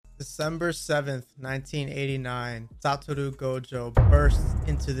December 7th, 1989, Satoru Gojo bursts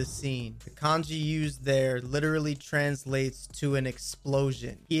into the scene. The kanji used there literally translates to an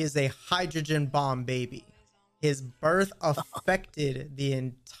explosion. He is a hydrogen bomb baby. His birth affected the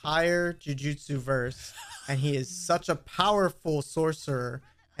entire Jujutsu verse, and he is such a powerful sorcerer.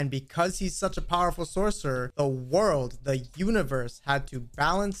 And because he's such a powerful sorcerer, the world, the universe, had to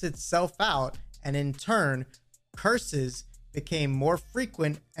balance itself out, and in turn, curses became more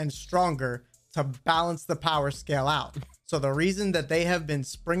frequent and stronger to balance the power scale out. So the reason that they have been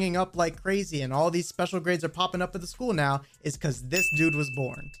springing up like crazy and all these special grades are popping up at the school now is because this dude was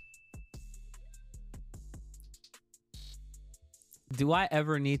born. Do I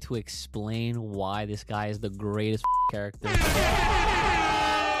ever need to explain why this guy is the greatest character?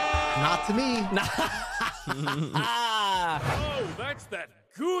 Not to me. Oh, that's that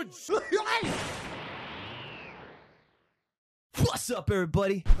good. What's up,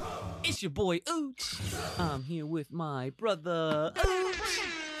 everybody? It's your boy Ooch. I'm here with my brother Ooch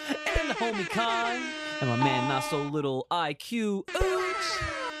and the homie Kai and my man not so little IQ Ooch,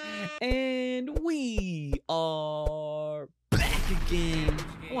 and we are back again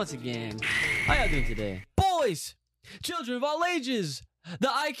once again. How y'all doing today, boys? Children of all ages, the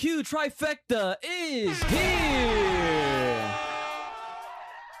IQ trifecta is here.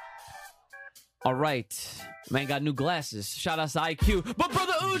 All right, man got new glasses. Shout out to IQ. But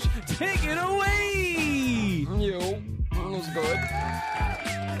brother Ooch, take it away. Yo, what's good?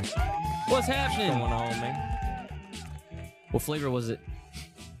 What's happening? What's going on, man? What flavor was it?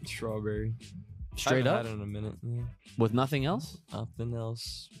 Strawberry. Straight I up? haven't had it in a minute. Yeah. With nothing else? Nothing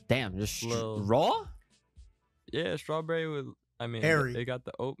else. Damn, just Slow. raw? Yeah, strawberry with. I mean, Airy. they got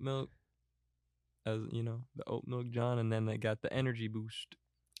the oat milk, as you know, the oat milk John, and then they got the energy boost.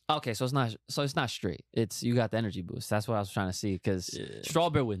 Okay, so it's not straight. It's you got the energy boost. That's what I was trying to see, because Yeah.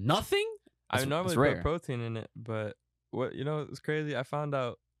 strawberry with nothing? I normally rare. put protein in it, but what it's crazy. I found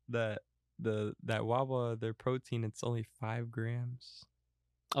out that that Wawa, their protein, it's only 5 grams.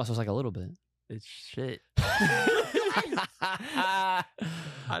 Oh, so it's like a little bit. It's shit. I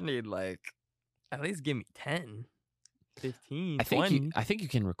need like at least give me 10, 15, I think 20. I think you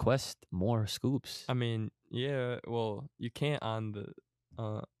can request more scoops. I mean, yeah. Well, you can't on the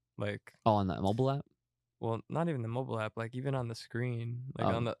like. Oh, on that mobile app? Well, not even the mobile app. Like even on the screen,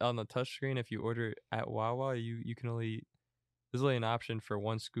 like on the touch screen. If you order at Wawa, you can only there's only an option for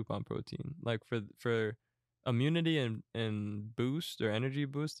 1 scoop on protein. Like for immunity and boost or energy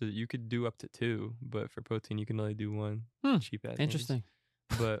boost, you could do up to 2, but for protein you can only do 1. Cheap ass. Interesting.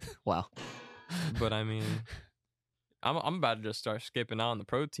 But Wow. but I mean, I'm about to just start skipping out on the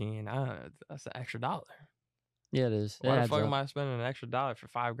protein. That's an extra $1. Yeah, it is. Why the fuck am I spending an extra $1 for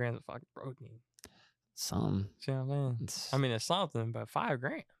 5 grams of fucking protein? Some. See what I'm saying? I mean, it's something, but 5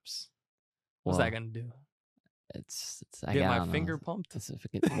 grams. What's that gonna do? It's Get I my don't know. finger pumped?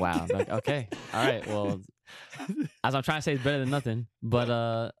 Wow. Okay. All right. Well, as I'm trying to say, it's better than nothing.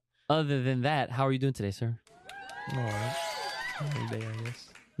 But other than that, how are you doing today, sir? All right. Every day, I guess.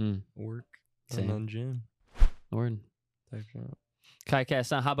 Work. Same. And then gym. Word. Type shit. Kai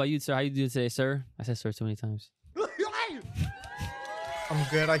Cat-san, how about you, sir? How you doing today, sir? I said sir too many times. I'm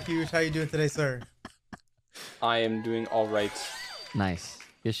good, IQ. How you doing today, sir? I am doing all right. Nice.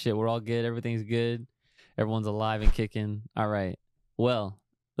 Good shit. We're all good. Everything's good. Everyone's alive and kicking. All right. Well,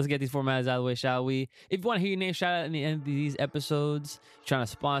 let's get these formats out of the way, shall we? If you want to hear your name shout out in the end of these episodes, you're trying to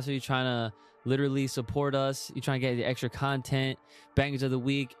sponsor, you're trying to literally support us, you're trying to get the extra content, bangers of the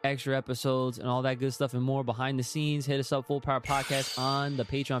week, extra episodes, and all that good stuff and more behind the scenes, hit us up, Full Power Podcast on the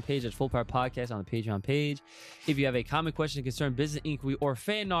Patreon page. That's Full Power Podcast on the Patreon page. If you have a comment, question, concern, business inquiry, or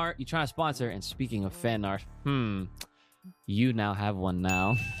fan art you're trying to sponsor, and speaking of fan art, you now have one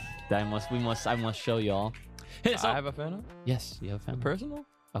now. I must show y'all. Hit us up. I have a fan art? Yes, you have a fan art. Personal?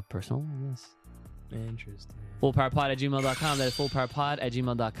 A personal one, yes. Interesting. FullPowerPod@gmail.com. That is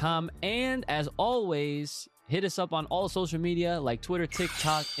FullPowerPod@gmail.com. And as always, hit us up on all social media like Twitter,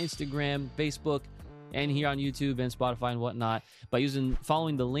 TikTok, Instagram, Facebook, and here on YouTube and Spotify and whatnot by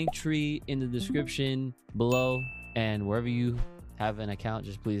following the link tree in the description below. And wherever you have an account,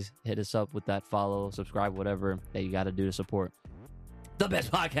 just please hit us up with that follow, subscribe, whatever that you got to do to support the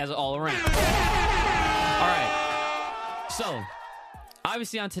best podcast all around. All right. So,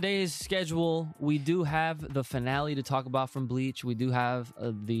 obviously, on today's schedule, we do have the finale to talk about from Bleach. We do have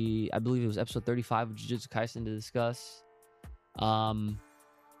I believe it was episode 35 of Jujutsu Kaisen to discuss. And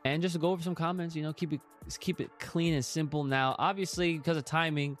just to go over some comments, keep it clean and simple. Now, obviously, because of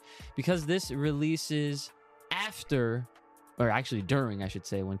timing, because this releases after, or actually during, I should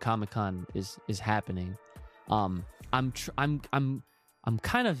say, when Comic-Con is happening. I'm I'm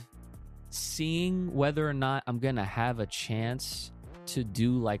kind of seeing whether or not I'm gonna have a chance to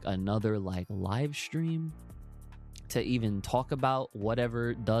do like another like live stream to even talk about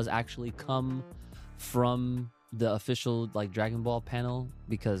whatever does actually come from the official like Dragon Ball panel,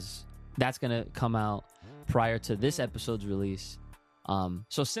 because that's gonna come out prior to this episode's release.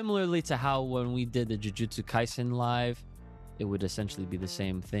 So similarly to how when we did the Jujutsu Kaisen live, it would essentially be the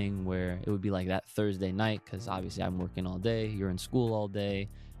same thing where it would be like that Thursday night, because obviously I'm working all day, you're in school all day,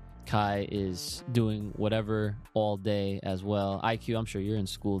 Kai is doing whatever all day as well. IQ, I'm sure you're in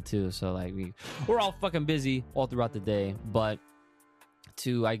school too, so like we're all fucking busy all throughout the day. But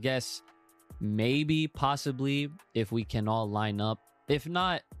to, I guess, maybe possibly if we can all line up, if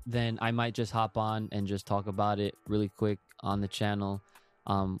not, then I might just hop on and just talk about it really quick on the channel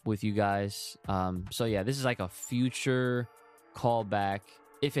with you guys. So yeah, this is like a future callback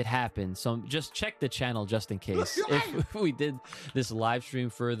if it happens. So just check the channel just in case if we did this live stream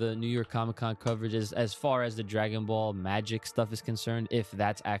for the New York Comic-Con coverage, as far as the Dragon Ball magic stuff is concerned, if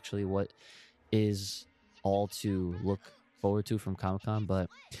that's actually what is all to look forward to from Comic-Con. But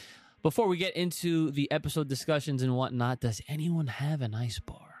before we get into the episode discussions and whatnot, does anyone have an ice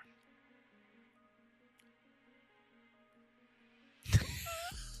bar?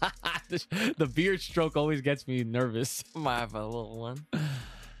 The beard stroke always gets me nervous. Might have a little one. All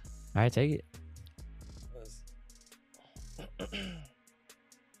right, take it.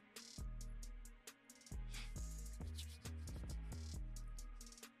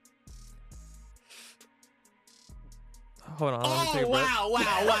 Hold on. Let me take a breath.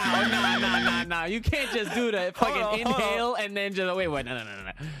 Wow. Nah. You can't just do that. Fucking inhale and then just wait. No.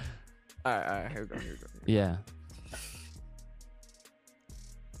 All right. Here we go. Yeah.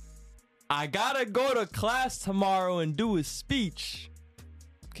 I gotta go to class tomorrow and do a speech.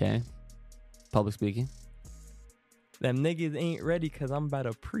 Okay. Public speaking. Them niggas ain't ready because I'm about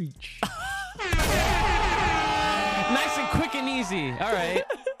to preach. Nice and quick and easy. All right.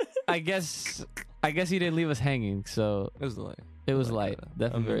 I guess he didn't leave us hanging, so It was light. it was light.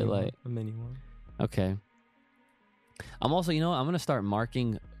 Definitely very light. A mini one. Okay. I'm also, I'm gonna start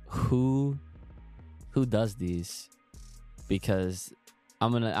marking who does these, because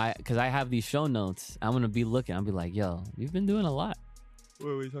because I have these show notes. I'm gonna be looking. I'll be like, yo, you've been doing a lot. What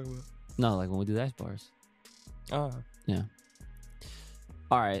are we talking about? No, like when we do the ice bars. Oh. Yeah.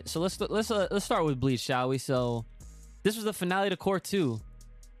 All right. So let's start with Bleach, shall we? So this was the finale to Core 2.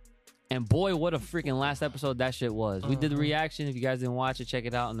 And boy, what a freaking last episode that shit was. We did the reaction. If you guys didn't watch it, check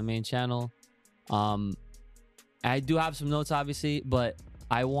it out on the main channel. I do have some notes, obviously, but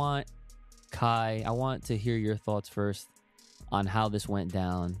I want to hear your thoughts first on how this went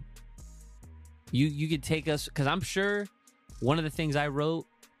down. You could take us, because I'm sure one of the things I wrote,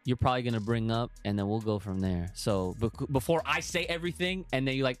 you're probably going to bring up, and then we'll go from there. So before I say everything, and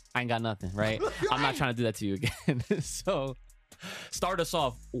then you're like, I ain't got nothing, right? I'm not trying to do that to you again. So start us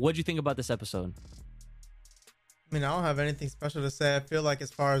off. What'd you think about this episode? I mean, I don't have anything special to say. I feel like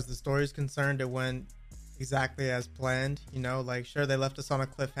as far as the story is concerned, it went exactly as planned. Like, sure, they left us on a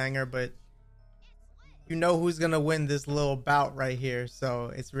cliffhanger, but who's going to win this little bout right here.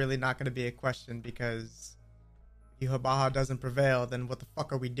 So it's really not going to be a question, because if Yuhabaha doesn't prevail, then what the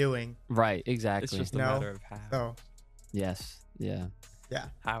fuck are we doing? Right, exactly. It's just a matter of how. So, yes, yeah.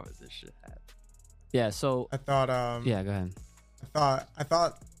 How is this shit happening? Yeah, so I thought, yeah, go ahead. I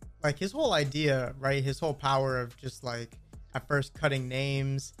thought like his whole idea, right? His whole power of just like at first cutting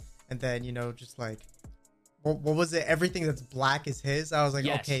names, and then, just like, what was it? Everything that's black is his. I was like,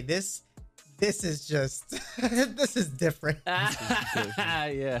 Yes. okay, this is just, this is different.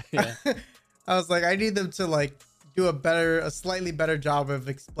 Yeah. I was like, I need them to like do a slightly better job of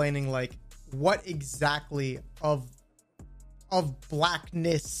explaining like what exactly of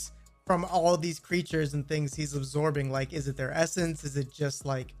blackness from all these creatures and things he's absorbing. Like, is it their essence? Is it just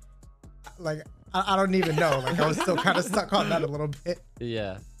like I don't even know. Like, I was still kind of stuck on that a little bit.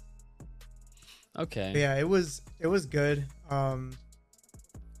 Yeah. Okay. But yeah, it was good.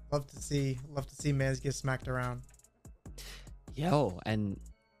 Love to see Mans get smacked around Yo, and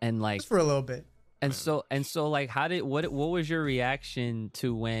like just for a little bit. And so like, what was your reaction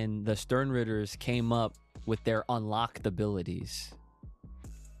to when the Sternritters came up with their unlocked abilities?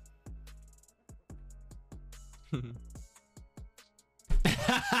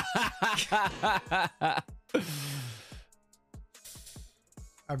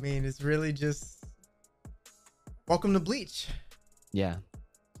 I mean, it's really just welcome to Bleach. Yeah.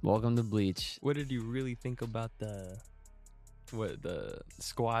 Welcome to Bleach. What did you really think about the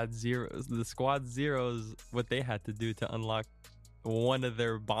Squad Zeros? The Squad Zeros, what they had to do to unlock one of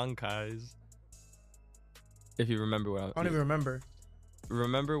their Bankais. If you remember what I don't even remember.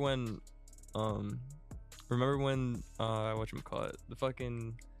 remember when whatchamacallit,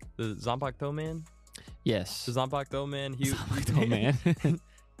 the Zanpakuto man? Yes. The Zanpakuto man, Zanpakuto man.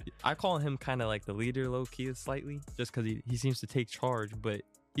 I call him kind of like the leader low key slightly, just because he seems to take charge, but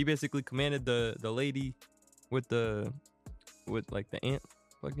he basically commanded the lady with like the ant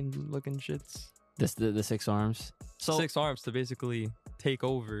fucking looking shits. The 6 arms. So 6 arms to basically take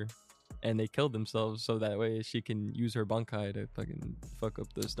over, and they killed themselves so that way she can use her bunkai to fucking fuck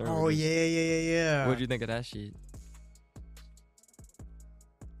up the stern. Oh yeah. What'd you think of that shit?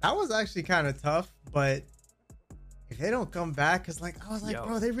 That was actually kind of tough, but if they don't come back, cause like I was like,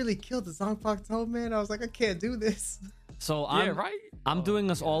 bro, they really killed the Zanpakuto man. I was like, I can't do this. So right. I'm doing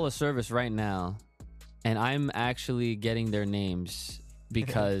us all a service right now, and I'm actually getting their names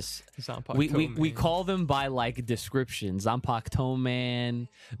because we call them by like descriptions. Zanpakuto man,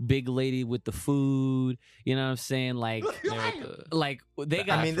 big lady with the food. You know what I'm saying? Like, they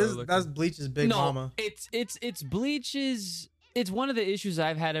got. I mean, that's Bleach's big mama. It's Bleach's. It's one of the issues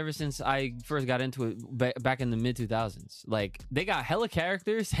I've had ever since I first got into it back in the mid 2000s. Like, they got hella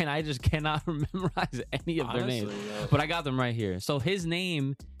characters, and I just cannot memorize any of their names. Yeah. But I got them right here. So his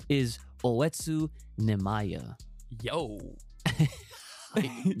name is Oetsu Nemaya. Yo.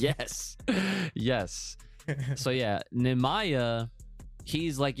 Yes. So yeah, Nemaya,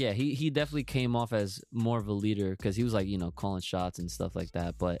 he's like, yeah, he definitely came off as more of a leader because he was like, calling shots and stuff like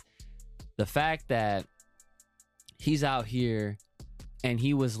that. But the fact that he's out here and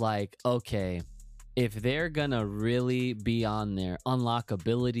he was like, okay, if they're gonna really be on their unlock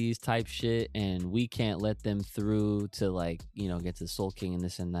abilities type shit and we can't let them through to like, get to Soul King and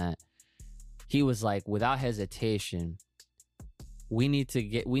this and that, he was like, without hesitation, we need to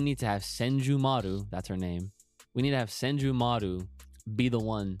have Senju Maru, that's her name. We need to have Senju Maru be the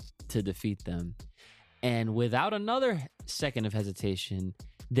one to defeat them. And without another second of hesitation,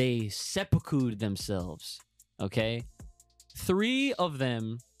 they seppuku'd themselves. Okay? 3 of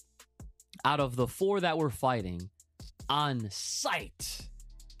them out of the 4 that were fighting on sight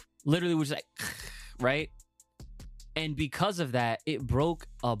literally was like, right? And because of that, it broke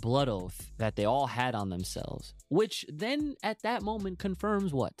a blood oath that they all had on themselves, which then at that moment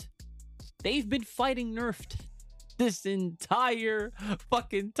confirms what? They've been fighting nerfed this entire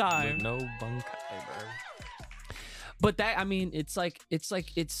fucking time. With no bunkai, bro. But that, I mean, it's like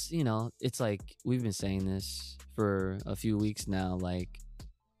we've been saying this for a few weeks now. Like,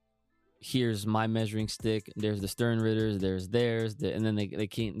 here's my measuring stick. There's the Stern Ritters. There's theirs, and then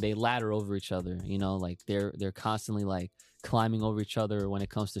they ladder over each other. Like they're constantly like climbing over each other when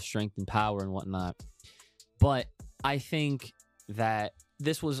it comes to strength and power and whatnot. But I think that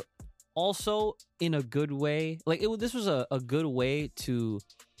this was also in a good way. Like this was a good way to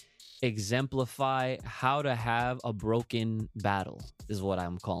exemplify how to have a broken battle is what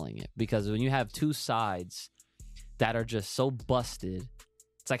I'm calling it, because when you have 2 sides that are just so busted,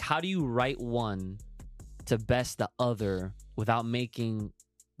 it's like, how do you write one to best the other without making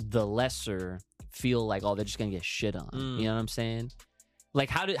the lesser feel like, oh, they're just gonna get shit on? You know what I'm saying? Like,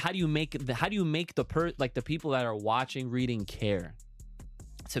 how do you make the people that are watching, reading, care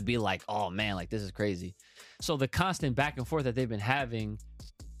to be like, oh man, like this is crazy. So the constant back and forth that they've been having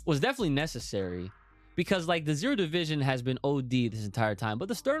was definitely necessary, because like the Zero Division has been OD this entire time, but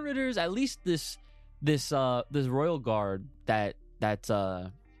the Stern Ritters, at least this Royal Guard that's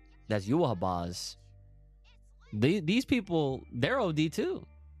Yuhabaz, these people, they're OD too.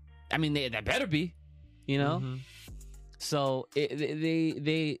 I mean, they better be, Mm-hmm. So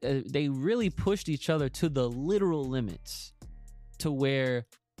they really pushed each other to the literal limits, to where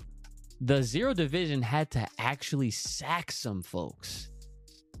the Zero Division had to actually sack some folks.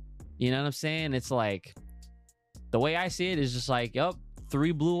 You know what I'm saying? It's like, the way I see it is just like, yup,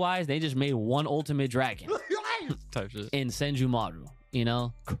 3 blue eyes, they just made 1 ultimate dragon Type shit. in Senju Maru.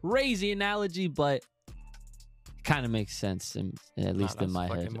 Crazy analogy, but kind of makes sense, at least in my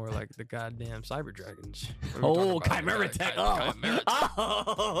head. More like the goddamn cyber dragons. Oh, Chimera Tech! Oh,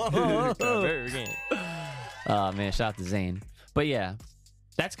 oh man, shout out to Zane. But yeah,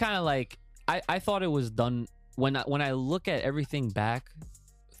 that's kind of like, I thought it was done when I look at everything back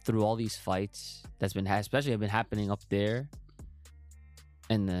through all these fights that's been especially have been happening up there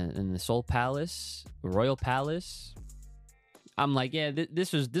in the Soul Palace, Royal Palace. I'm like, yeah,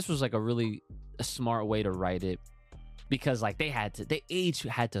 this was like a really smart way to write it, because like they each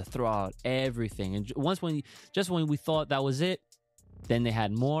had to throw out everything, and when we thought that was it, then they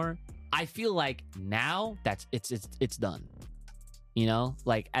had more. I feel like now that's it's done.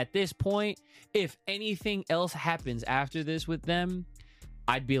 Like at this point, if anything else happens after this with them,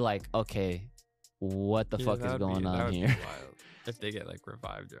 I'd be like, okay, what the fuck is going on here? if they get like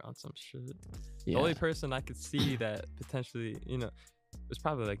revived or on some shit. Yeah. The only person I could see that potentially, was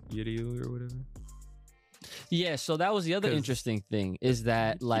probably like Yuryu or whatever. Yeah, so that was the other 'Cause interesting thing is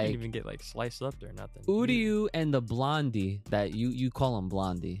that He like didn't even get like sliced up or nothing. Uryu and the Blondie that you call him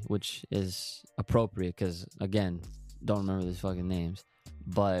Blondie, which is appropriate because again, don't remember these fucking names,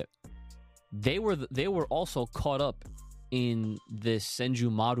 but they were also caught up in this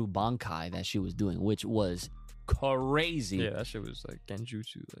Senjumaru Bankai that she was doing, which was crazy. Yeah, that shit was like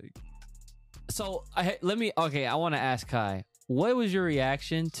genjutsu. Like, So I want to ask Kai, what was your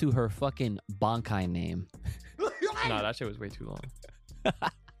reaction to her fucking Bankai name? nah, that shit was way too long.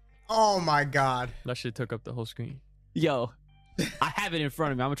 Oh my god. That shit took up the whole screen. Yo, I have it in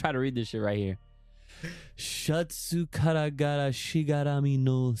front of me. I'm gonna try to read this shit right here. Shatsu Karagara Shigarami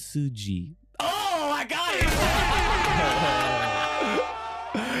no Suji. Oh, I got it!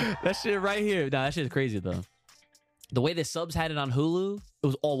 That shit right here. Nah, that shit is crazy though. The way the subs had it on Hulu, it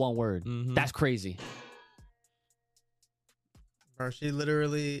was all one word. Mhm. That's crazy. Bro, she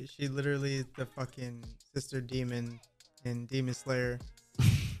literally is the fucking sister demon in Demon Slayer.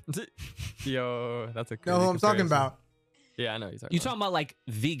 Yo, that's a Know crazy who I'm talking comparison. about? Yeah, I know what you're talking You about. talking about like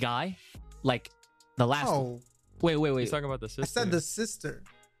the guy? Like the last Oh, Wait. You're talking about the sister I said the sister.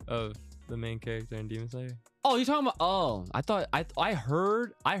 of the main character in Demon Slayer. Oh, you're talking about I thought I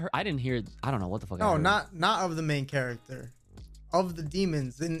heard I didn't hear I don't know what the fuck I No, heard. not of the main character. Of the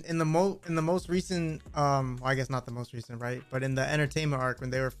demons in the most recent well, I guess not the most recent, right? But in the entertainment arc when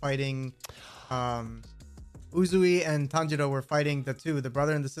they were fighting Uzui and Tanjiro were fighting the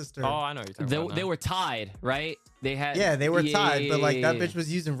brother and the sister. Oh, I know what you're talking They, about. they now. were tied, right? They had Yeah, they were tied, but like that yeah. bitch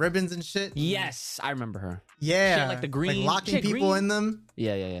was using ribbons and shit. Yes, I remember her. Yeah. She had, like, the green- like locking she had people green- in them.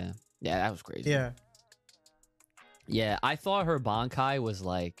 Yeah, that was crazy. Yeah. Yeah, I thought her Bankai was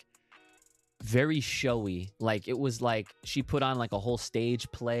like very showy. Like it was like she put on like a whole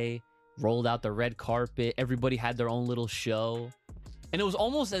stage play, rolled out the red carpet. Everybody had their own little show, and it was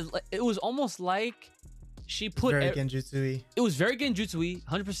almost like she put. Very genjutsu-y. It was very genjutsu-y,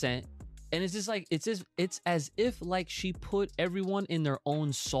 100%. And it's just like it's as if like she put everyone in their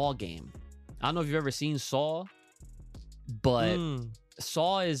own Saw game. I don't know if you've ever seen Saw, but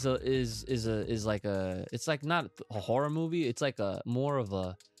Saw is like it's like not a horror movie. It's like a more of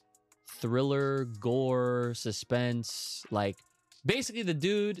a thriller, gore, suspense. Like basically the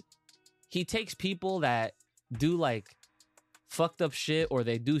dude, he takes people that do like fucked up shit or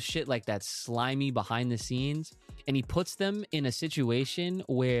they do shit like that slimy behind the scenes, and he puts them in a situation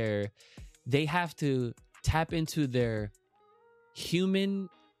where they have to tap into their human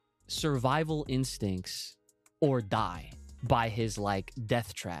survival instincts or die by his like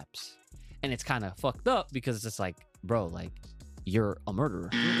death traps. And it's kind of fucked up because it's just like, bro, like you're a murderer,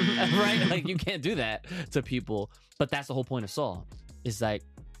 right? Like you can't do that to people. But that's the whole point of Saw, is like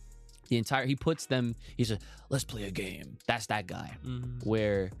he puts them, he says, let's play a game. That's that guy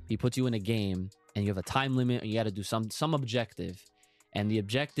where he puts you in a game and you have a time limit and you got to do some objective, and the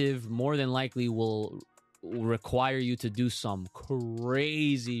objective more than likely will require you to do some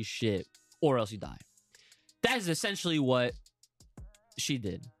crazy shit or else you die. That is essentially what she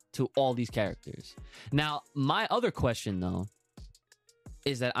did to all these characters. Now, my other question though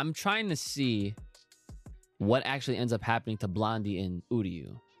is that I'm trying to see what actually ends up happening to Blondie and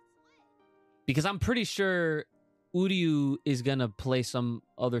Uryu, because I'm pretty sure Uryu is gonna play some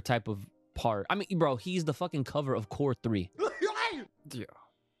other type of part. I mean, bro, he's the fucking cover of Core 3. Yeah.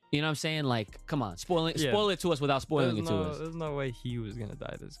 You know what I'm saying? Like, come on, spoil it to us without spoiling it to us. There's no way he was gonna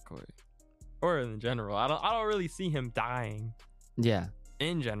die this quick, or in general. I don't really see him dying. Yeah,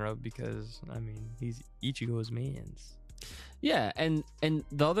 in general, because I mean he's Ichigo's man's. yeah, and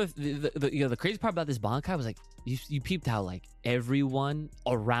the other the crazy part about this Bankai was like you peeped how like everyone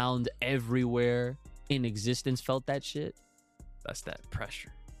around everywhere in existence felt that shit. That's that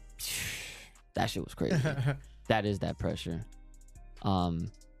pressure. That shit was crazy. That is that pressure.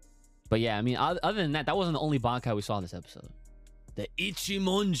 But yeah, I mean, other than that, that wasn't the only Bankai we saw in this episode. The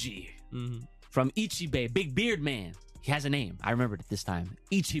Ichimonji from Ichibei, Big Beard Man. He has a name. I remembered it this time.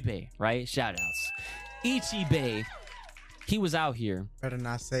 Ichibei, right? Shout outs. Ichibei, he was out here. Better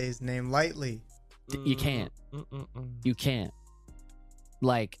not say his name lightly. You can't. You can't.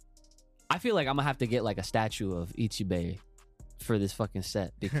 Like, I feel like I'm gonna have to get like a statue of Ichibei for this fucking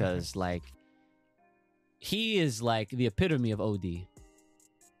set, because like he is like the epitome of OD.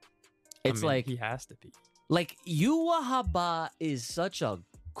 It's like he has to be. Like Yuahaba is such a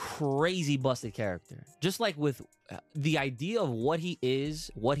crazy busted character. Just like with the idea of what he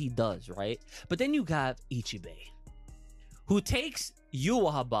is, what he does, right? But then you got Ichibei, who takes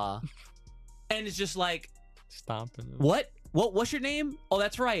Yuahaba and is just like, Stomping him. what? What's your name? Oh,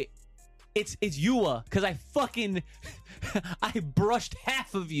 that's right. It's Yua, because I fucking I brushed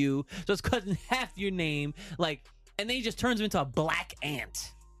half of you, so it's cutting half your name. Like, and then he just turns him into a black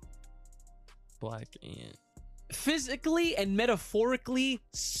ant. Black ant. Physically and metaphorically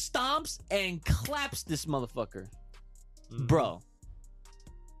stomps and claps this motherfucker. Bro.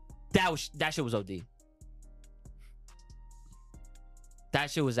 That shit was OD. That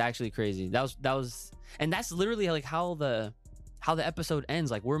shit was actually crazy. That was and that's literally like how the episode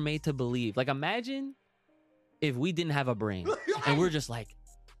ends. Like, we're made to believe. Like, imagine if we didn't have a brain and we're just like,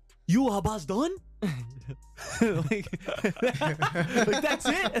 you Aba's done? like that's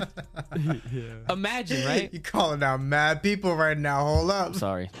it. Yeah. Imagine, right? You calling out mad people right now. Hold up.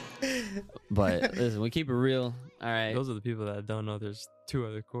 Sorry. But listen, we keep it real. All right. Those are the people that don't know there's 2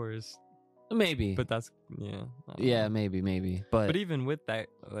 other cores. Maybe. But that's, yeah. I don't Yeah, know. maybe. But even with that,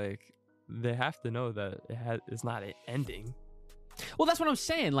 like, they have to know that it's not an ending. well, that's what I'm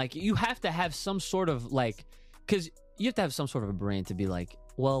saying. Like, you have to have some sort of, like, because you have to have some sort of a brain to be like,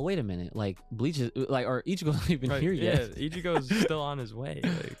 well, wait a minute. Like, Bleach is, like, or Ichigo's not even here yet. Yeah, Ichigo's still on his way.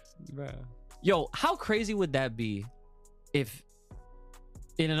 Like, bruh. Yo, how crazy would that be if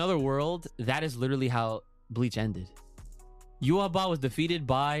in another world, that is literally how Bleach ended? Yuaba was defeated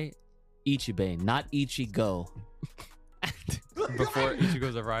by Ichibei, not Ichigo. Before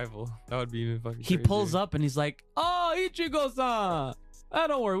Ichigo's arrival. That would be even fucking He crazy. pulls up and he's like, oh, Ichigo-san. Oh,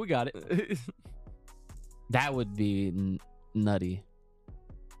 don't worry, we got it. That would be nutty.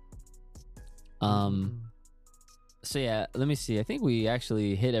 So yeah, let me see. I think we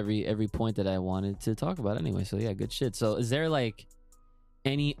actually hit every point that I wanted to talk about anyway. So yeah, good shit. So is there like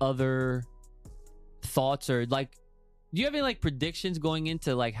any other thoughts or like, do you have any like predictions going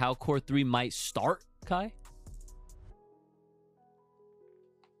into like how Core 3 might start, Kai?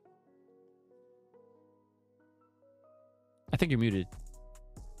 I think you're muted.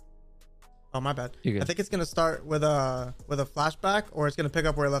 Oh, my bad. You're good. I think it's gonna start with a flashback, or it's gonna pick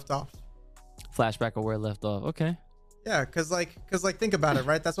up where it left off. Flashback or where it left off. Okay. Yeah, cause think about it,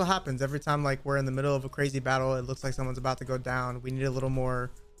 right? That's what happens every time. Like, we're in the middle of a crazy battle. It looks like someone's about to go down. We need a little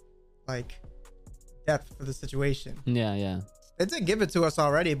more, like, depth for the situation. Yeah. They did give it to us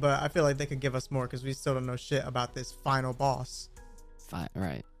already, but I feel like they could give us more because we still don't know shit about this final boss. Fine.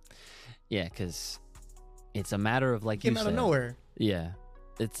 Right. Yeah, because it's a matter of like you Came out said. of nowhere. Yeah.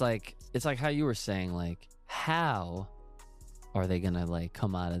 It's like how you were saying, like, how are they gonna like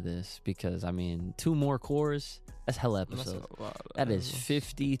come out of this? Because I mean, 2 more cores, that's hella episodes. That is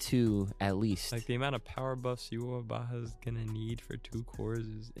 52 at least. Like, the amount of power buffs Yuabaha's gonna need for 2 cores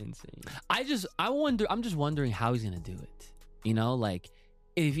is insane. I'm just wondering how he's gonna do it. You know, like,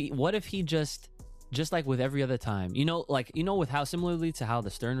 what if he just like with every other time, with how similarly to how the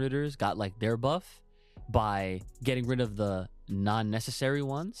Stern Ritters got like their buff by getting rid of the non-necessary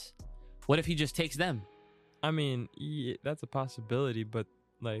ones. What if he just takes them? I mean, yeah, that's a possibility, but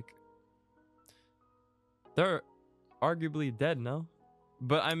like, they're arguably dead, no?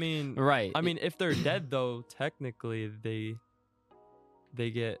 But I mean, Right. I mean, if they're dead though, technically they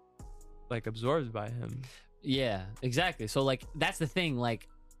get like absorbed by him. Yeah, exactly. So like, that's the thing. Like,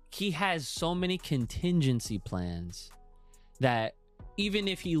 he has so many contingency plans that even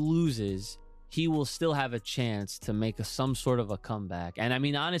if he loses, he will still have a chance to make some sort of a comeback. And I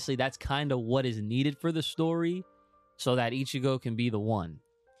mean, honestly, that's kind of what is needed for the story, so that Ichigo can be the one,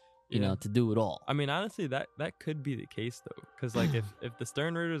 you know, to do it all. I mean, honestly, that could be the case though, because like if the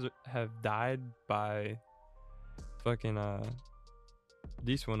Stern Raiders have died by fucking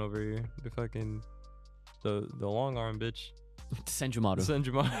this one over here, the fucking the long arm bitch, Senjumaru.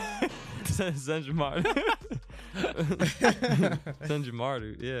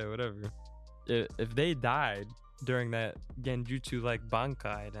 Senjumaru, yeah, whatever. If they died during that Genjutsu like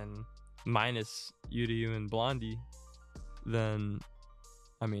Bankai, then minus Yuryu and Blondie, then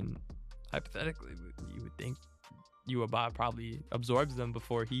I mean, hypothetically, you would think Yuaba probably absorbs them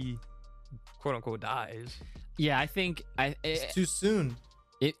before he quote unquote dies. Yeah, I think It's too soon.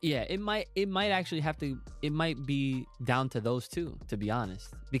 It might actually have to. It might be down to those two, to be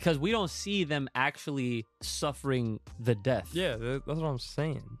honest, because we don't see them actually suffering the death. Yeah, that's what I'm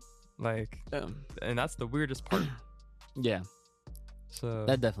saying. Like, and that's the weirdest part. Yeah, So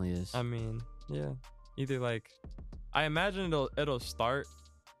that definitely is. I mean, yeah, either like, I imagine it'll start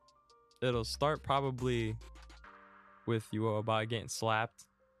probably with Yuaba getting slapped,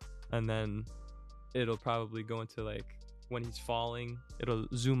 and then it'll probably go into like when he's falling, it'll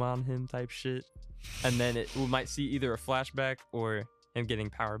zoom on him type shit, and then we might see either a flashback or him getting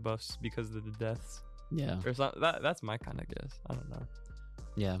power buffs because of the deaths. Yeah, Or something. That's my kind of guess. I don't know.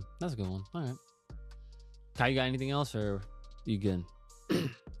 yeah, that's a good one. All right, Kai, you got anything else, or You good?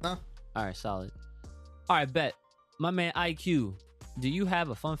 No. All right, solid. All right, bet. My man IQ, do you have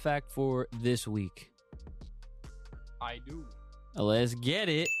a fun fact for this week? I do. Let's get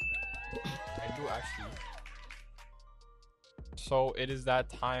it. I do actually. So it is that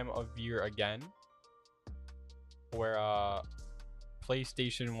time of year again where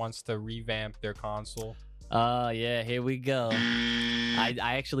PlayStation wants to revamp their console. Yeah, here we go. I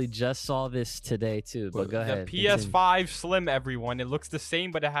actually just saw this today too, but go ahead. The PS5 Slim, everyone. It looks the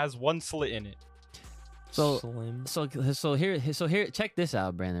same, but it has one slit in it. So Slim. so here, check this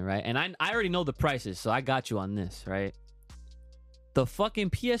out, Brandon, right? And I already know the prices, so I got you on this, right? The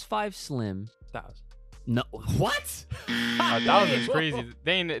fucking PS5 Slim. No, what? 1,000 is crazy.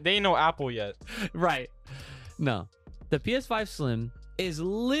 They ain't no Apple yet. Right. No. The PS5 Slim is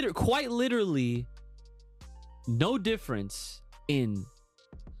quite literally no difference in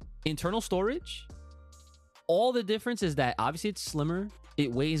internal storage. All the difference is that obviously it's slimmer,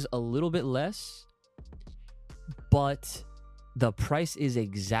 it weighs a little bit less, but the price is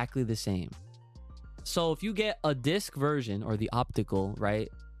exactly the same. So if you get a disc version or the optical, right,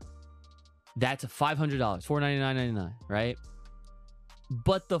 that's $500, $499.99, right?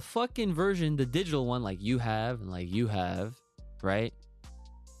 But the fucking version, the digital one, like you have, right?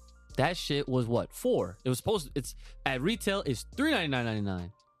 That shit was what? It's at retail is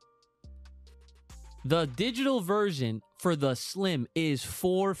 $399.99. The digital version for the Slim is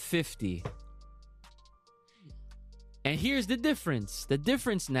 $450. And here's the difference. The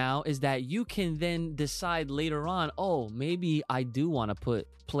difference now is that you can then decide later on, oh, maybe I do want to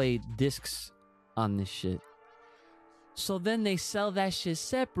play discs on this shit. So then they sell that shit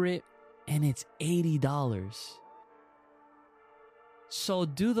separate and it's $80. So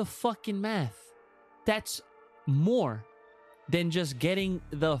do the fucking math. That's more than just getting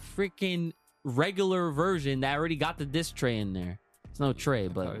the freaking regular version that already got the disc tray in there. It's no tray,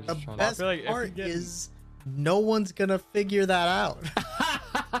 but The best part is no one's gonna figure that out.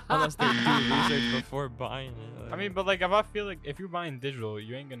 Unless they do research before buying it. Like, I mean, but like, if I feel like if you're buying digital,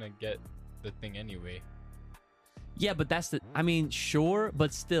 you ain't gonna get the thing anyway. yeah, but sure,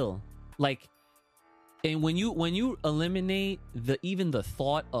 but still, like, and when you eliminate even the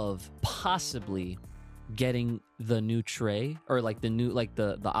thought of possibly getting the new tray or like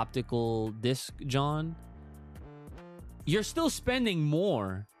the optical disc, John, you're still spending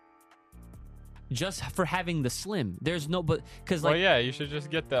more just for having the Slim. There's no, but because like, Well, yeah, you should just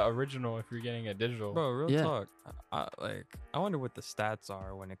get the original if you're getting a digital. bro, real Yeah. talk. I wonder what the stats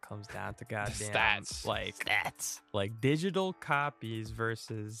are when it comes down to goddamn stats. like digital copies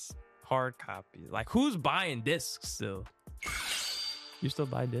versus hard copies. Like, who's buying discs still? You still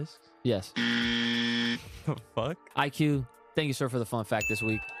buy discs? yes. The fuck? IQ, thank you, sir, for the fun fact this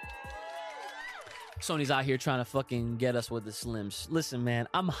week. Sony's out here trying to fucking get us with the Slims. Listen, man,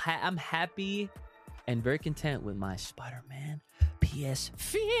 I'm happy and very content with my Spider-Man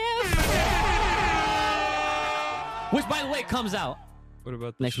PS5, which, by the way, comes out. What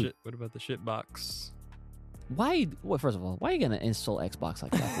about the Next shit? week. What about the shit box? Why? Well, first of all, why are you gonna insult Xbox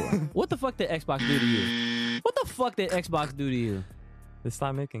like that for? What the fuck did Xbox do to you? What the fuck did Xbox do to you? They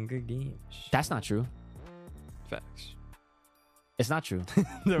stopped making good games. That's not true. Facts. It's not true.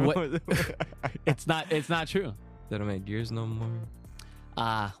 What? It's not true. They don't make Gears no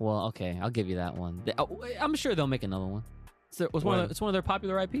more. Well, okay, I'll give you that one. I'm sure they'll make another one. It's one of their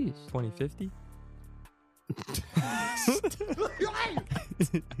popular IPs. 2050.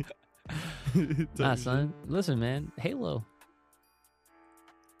 Son. Listen, man. Halo.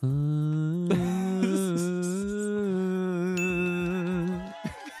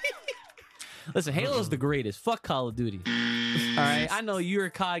 Listen, Halo's the greatest. Fuck Call of Duty. All right? I know you're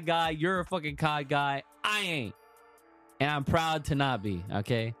a COD guy. You're a fucking COD guy. I ain't. And I'm proud to not be,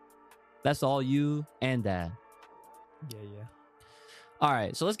 okay? That's all you and Dad. Yeah. All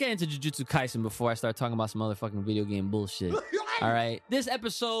right, so let's get into Jujutsu Kaisen before I start talking about some other fucking video game bullshit. All right, this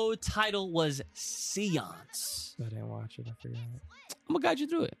episode title was Seance. I didn't watch it. I forgot. I'm gonna guide you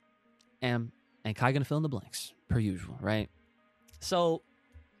through it, and Kai gonna fill in the blanks per usual, right? So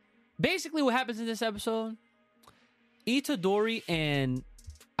basically, what happens in this episode? Itadori and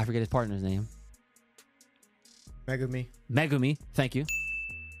I forget his partner's name. Megumi. Thank you.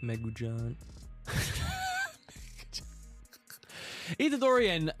 Megujan. Itadori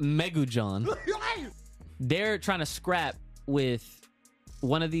and Megujan, they're trying to scrap with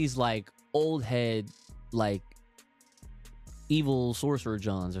one of these like old head like evil sorcerer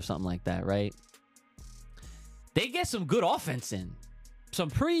Johns or something like that, right? They get some good offense in, some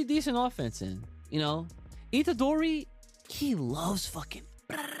pretty decent offense in. You know, Itadori, he loves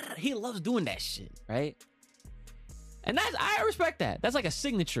doing that shit, right? And I respect that. That's like a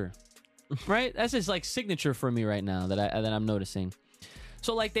signature, right? That's just like signature for me right now that I'm noticing.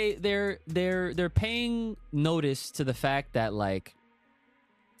 So like they're paying notice to the fact that like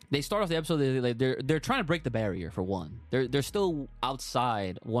they start off the episode, they're trying to break the barrier for one. They're still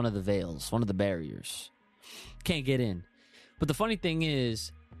outside one of the veils, one of the barriers. Can't get in. But the funny thing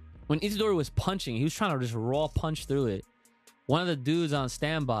is, when Itadori was punching, he was trying to just raw punch through it. One of the dudes on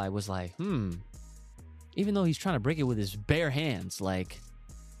standby was like, even though he's trying to break it with his bare hands,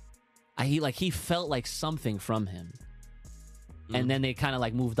 he felt like something from him. And then they kind of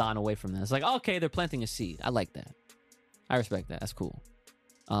like moved on away from that. It's like, okay, they're planting a seed. I like that. I respect that. That's cool.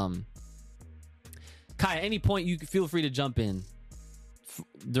 Kai, at any point you feel free to jump in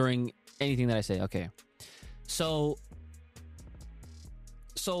during anything that I say. Okay. So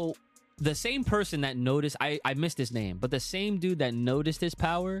the same person that noticed, I missed his name, but the same dude that noticed his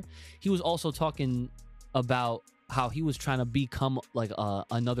power, he was also talking about how he was trying to become like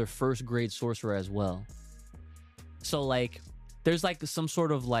another first grade sorcerer as well. So like there's like some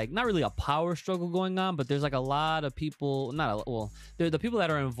sort of like, not really a power struggle going on, but there's like a lot of people, the people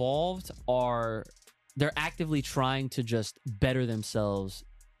that are involved they're actively trying to just better themselves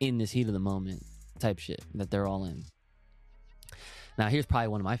in this heat of the moment type shit that they're all in. Now, here's probably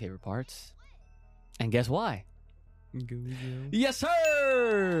one of my favorite parts. And guess why? Gojo. Yes,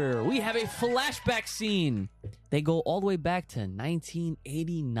 sir! We have a flashback scene. They go all the way back to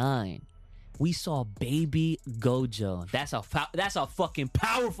 1989. We saw baby Gojo. That's a fucking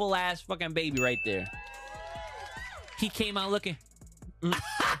powerful ass fucking baby right there. He came out looking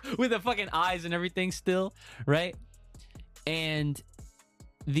with the fucking eyes and everything still, right? And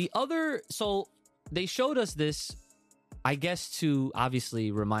so they showed us this, I guess, to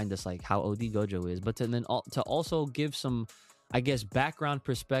obviously remind us like how OD Gojo is, but to also give some, I guess, background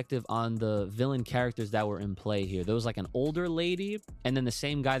perspective on the villain characters that were in play here. There was like an older lady, and then the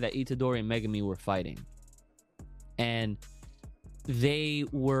same guy that Itadori and Megumi were fighting, and they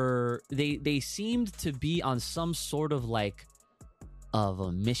seemed to be on some sort of like of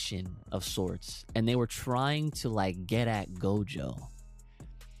a mission of sorts, and they were trying to like get at Gojo.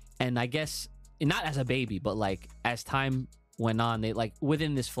 And I guess not as a baby, but like as time went on, they like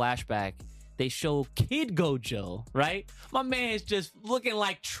within this flashback, they show kid Gojo, right? My man's just looking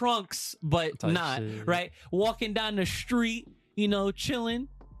like Trunks, but Type not, shit. right? Walking down the street, chilling.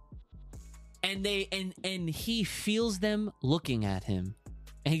 And and he feels them looking at him.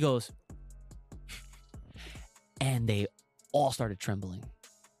 And he goes, and they all started trembling.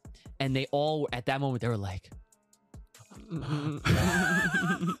 And they all, at that moment, they were like,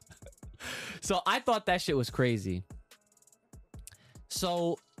 so I thought that shit was crazy.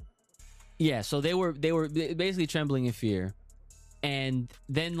 So yeah, so they were basically trembling in fear. And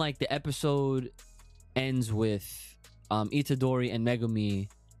then like the episode ends with Itadori and Megumi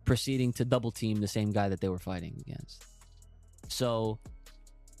proceeding to double team the same guy that they were fighting against. So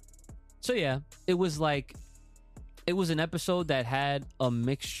yeah, it was an episode that had a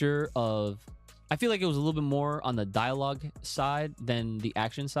mixture of, I feel like it was a little bit more on the dialogue side than the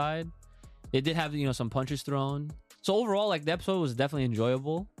action side. It did have, some punches thrown. So overall, like, the episode was definitely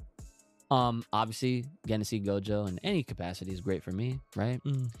enjoyable. Obviously, getting to see Gojo in any capacity is great for me, right?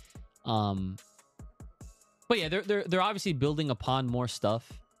 But yeah, they're obviously building upon more stuff,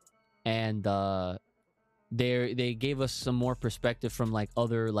 and they gave us some more perspective from like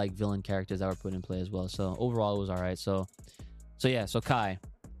other like villain characters that were put in play as well. So overall, it was all right. So Kai,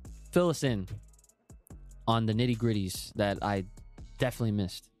 fill us in on the nitty gritties that I definitely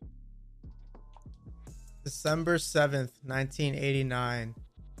missed. December 7th, 1989,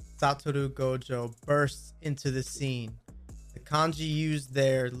 Satoru Gojo bursts into the scene. The kanji used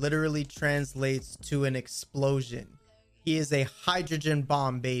there literally translates to an explosion. He is a hydrogen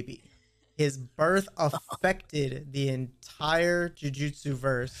bomb baby. His birth affected the entire Jujutsu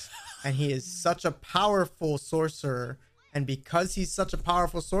verse, and he is such a powerful sorcerer. And because he's such a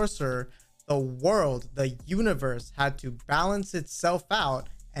powerful sorcerer, the world, the universe, had to balance itself out,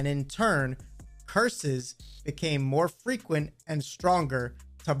 and in turn, curses became more frequent and stronger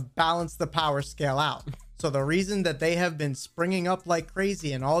to balance the power scale out. So the reason that they have been springing up like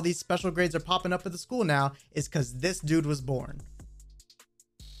crazy and all these special grades are popping up at the school now is because this dude was born.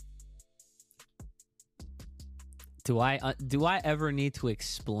 Do I ever need to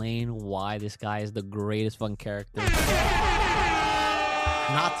explain why this guy is the greatest fucking character?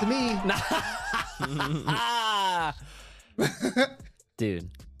 Not to me. Dude,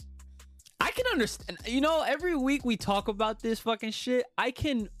 I can understand. Every week we talk about this fucking shit. I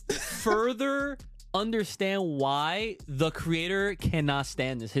can further understand why the creator cannot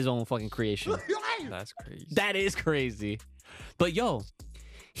stand his own fucking creation. That's crazy. That is crazy. But yo,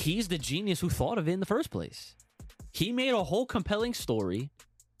 he's the genius who thought of it in the first place. He made a whole compelling story,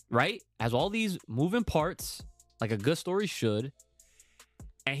 right? Has all these moving parts, like a good story should.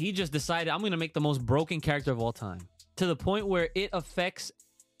 And he just decided, I'm going to make the most broken character of all time. To the point where it affects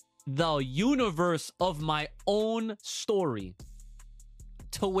the universe of my own story.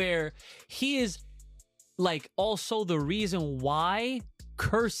 To where he is like also the reason why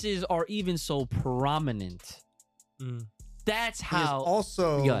curses are even so prominent. That's He is how.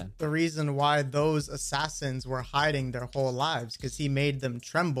 also the reason why those assassins were hiding their whole lives, because he made them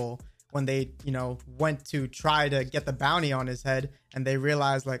tremble when they, went to try to get the bounty on his head, and they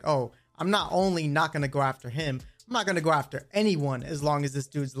realized like, oh, I'm not only not going to go after him, I'm not going to go after anyone as long as this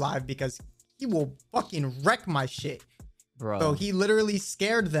dude's alive, because he will fucking wreck my shit. Bro. So he literally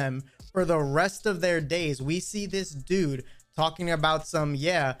scared them for the rest of their days. We see this dude talking about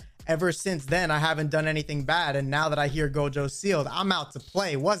ever since then, I haven't done anything bad. And now that I hear Gojo sealed, I'm out to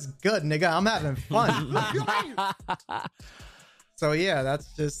play. What's good, nigga? I'm having fun. So yeah,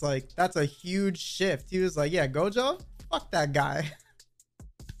 that's just like, that's a huge shift. He was like, yeah, Gojo, fuck that guy.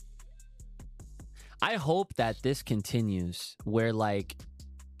 I hope that this continues where like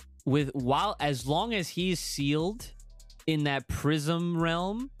as long as he's sealed in that prism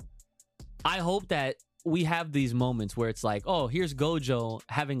realm, I hope that we have these moments where it's like, oh, here's Gojo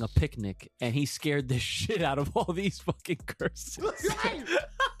having a picnic and he scared the shit out of all these fucking curses.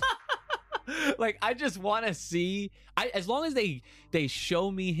 Like, I just want to see, as long as they show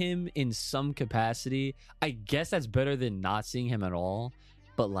me him in some capacity, I guess that's better than not seeing him at all.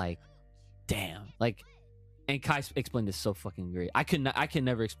 But like, damn, like, and Kai explained this so fucking great. I can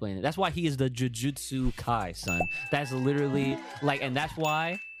never explain it. That's why he is the Jujutsu Kai, son. That's literally like, and that's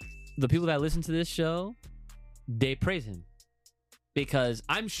why the people that listen to this show, they praise him. Because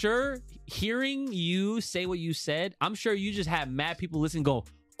I'm sure hearing you say what you said, I'm sure you just had mad people listen go,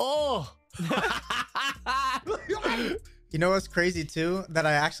 oh. You know what's crazy too? That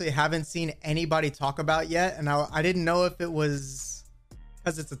I actually haven't seen anybody talk about yet. And I didn't know if it was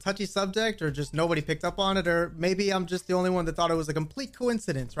because it's a touchy subject or just nobody picked up on it. Or maybe I'm just the only one that thought it was a complete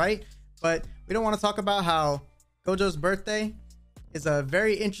coincidence, right? But we don't want to talk about how Gojo's birthday is a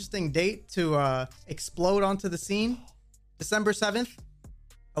very interesting date to explode onto the scene. December 7th.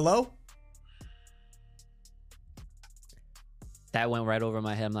 Hello? That went right over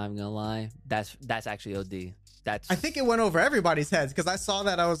my head. I'm not even gonna lie. That's actually OD. I think it went over everybody's heads because I saw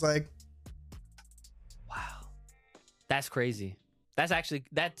that. I was like, wow, that's crazy. Dude,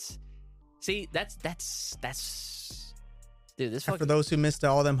 this for those who missed it,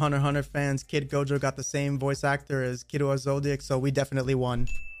 all them Hunter x Hunter fans, Kid Gojo got the same voice actor as Killua Zodiac, so we definitely won.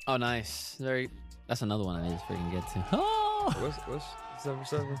 Oh, nice. That's another one I need to freaking get to. Oh! What's December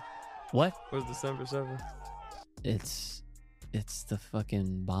 7th? What? What's December 7th? It's the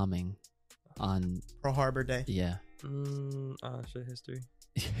fucking bombing on Pearl Harbor Day. Yeah. Shit, history.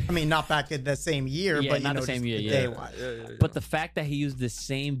 I mean, not back in the same year, yeah, but not the same year. Yeah. Yeah. But the fact that he used the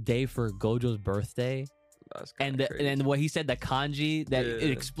same day for Gojo's birthday, and what he said, the kanji that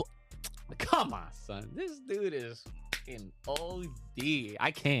it exploded. Come on, son. This dude is fucking OD.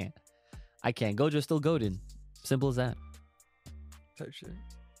 I can't. Gojo's still goated. Simple as that. Type shit.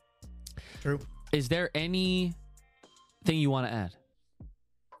 True. Is there anything you want to add?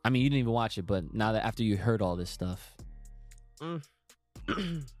 I mean, you didn't even watch it, but now that after you heard all this stuff. I'll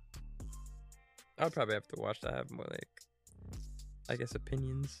probably have to watch that. I have more I guess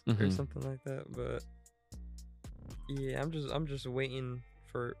opinions or something like that. But yeah, I'm just waiting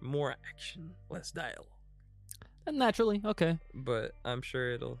for more action, less dialogue. Naturally, okay. But I'm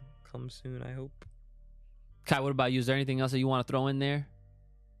sure it'll come soon. I hope. Kai, what about you? Is there anything else that you want to throw in there?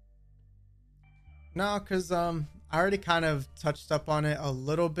 No, because I already kind of touched up on it a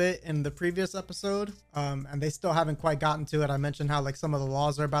little bit in the previous episode, and they still haven't quite gotten to it. I mentioned how some of the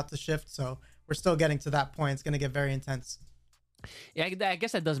laws are about to shift, so we're still getting to that point. It's going to get very intense. Yeah, I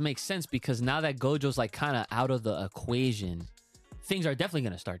guess that does make sense because now that Gojo's kind of out of the equation, things are definitely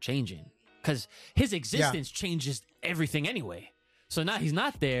going to start changing because his existence changes everything anyway. So now he's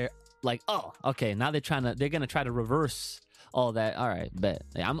not there. Oh, okay. Now they're going to try to reverse all that. All right, bet.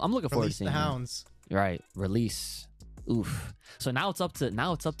 Yeah, I'm looking forward to seeing the hounds. Right, release. Oof. So now it's up to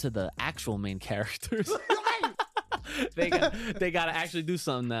the actual main characters. they got to actually do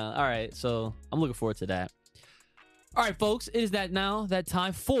something now. All right, so I'm looking forward to that. All right, folks, is that now that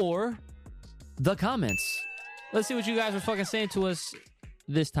time for the comments? Let's see what you guys are fucking saying to us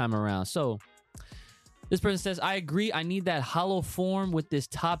this time around. So This person says, I agree. I need that hollow form with this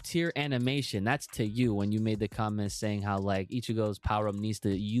top tier animation. That's to you when you made the comment saying how like Ichigo's power up needs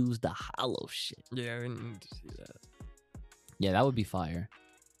to use the hollow shit. Yeah, we need to see that. Yeah, that would be fire.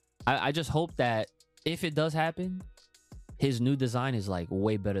 I just hope that if it does happen, his new design is like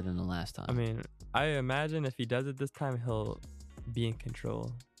way better than the last time. I mean, I imagine if he does it this time, he'll be in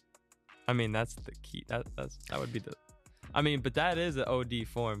control. I mean, that's the key. That would be the. I mean, but that is an OD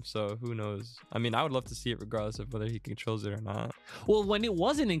form, so who knows? I mean, I would love to see it regardless of whether he controls it or not. Well, when it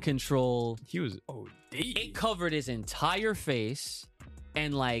wasn't in control, He was OD. it covered his entire face,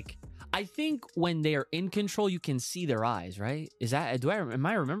 and like I think when they're in control, you can see their eyes, right? Am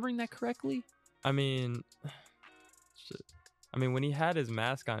I remembering that correctly? I mean, shit. I mean, when he had his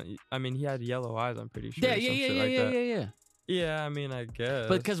mask on, I mean, he had yellow eyes. I'm pretty sure. Yeah. Yeah, I mean, I guess.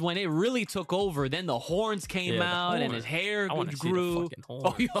 But because when it really took over, then the horns came the out and horns. his hair I want to see grew. the fucking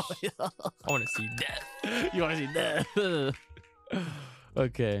horns. Oh, yeah. I want to see death. You want to see that?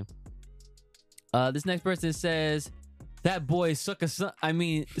 Okay. This next person says, that boy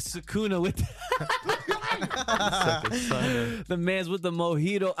Sukuna with the man's with the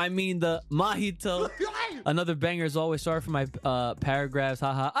mojito. I mean the mojito. Another banger is always. Sorry for my paragraphs.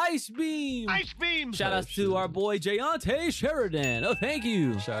 Haha. Ice beam. Ice beam. Shout out to our boy Jayante Sheridan. Oh, thank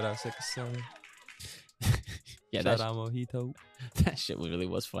you. Shout out Sikasone. Yeah, Shout out Mojito. that shit really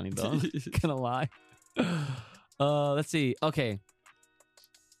was funny though. I'm not gonna lie. Let's see. Okay.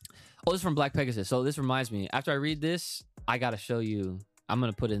 Oh, this is from Black Pegasus. So this reminds me. After I read this, I gotta show you. I'm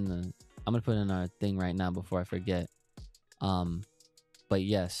gonna put in our thing right now before I forget. But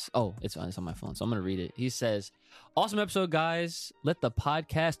yes. Oh, it's on my phone. So I'm gonna read it. He says, awesome episode, guys. Let the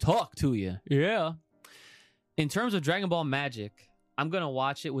podcast talk to you. Yeah. In terms of Dragon Ball Magic, I'm gonna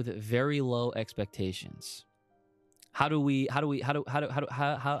watch it with very low expectations. How do we feel?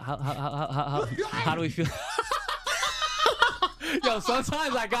 Yo,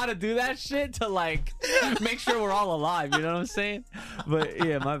 sometimes I gotta do that shit to like make sure we're all alive. You know what I'm saying? But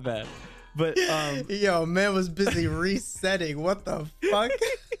yeah, my bad. But Yo, man was busy resetting. What the fuck?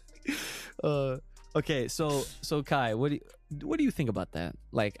 okay, so Kai, what do you think about that?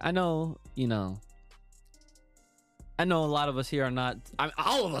 Like, I know a lot of us here are not.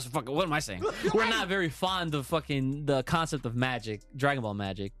 All of us fucking. What am I saying? We're not very fond of fucking the concept of magic, Dragon Ball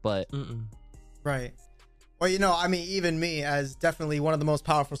magic. But Right. Well, I mean, even me, as definitely one of the most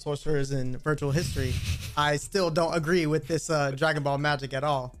powerful sorcerers in virtual history, I still don't agree with this Dragon Ball magic at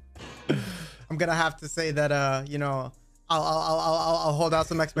all. I'm gonna have to say that I'll hold out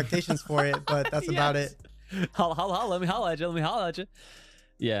some expectations for it, but that's about it. Let me holla at you.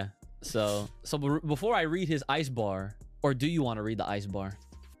 Yeah. So before I read his ice bar, or do you want to read the ice bar?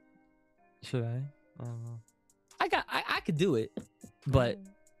 Should I? I don't know. I could do it, but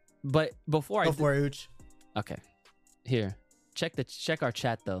before Go for it, Ooch. Okay, here, check our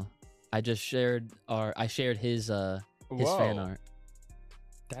chat though. I shared his fan art.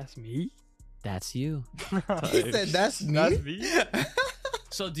 That's me. That's you. He said, "That's me." That's me.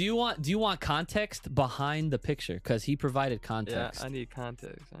 So do you want context behind the picture? Because he provided context. Yeah, I need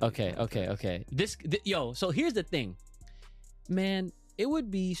context. Okay. So here's the thing, man. It would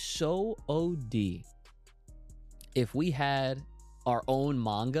be so OD if we had our own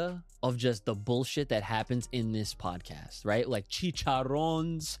manga of just the bullshit that happens in this podcast, right? Like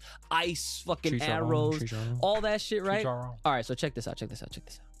chicharrones, ice fucking arrows, all that shit, right? Chicharron. All right, so check this out.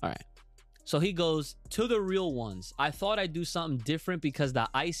 All right. So he goes, to the real ones. I thought I'd do something different because the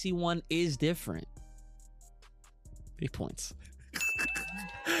icy one is different. He points.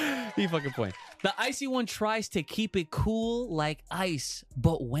 He fucking points. The icy one tries to keep it cool like ice,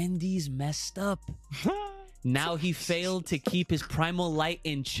 but Wendy's messed up. Now he failed to keep his primal light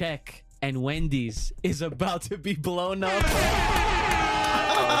in check, and Wendy's is about to be blown up.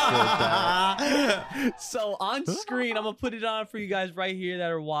 So on screen, I'm gonna put it on for you guys right here that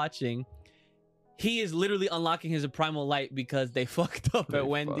are watching. He is literally unlocking his primal light because they fucked up at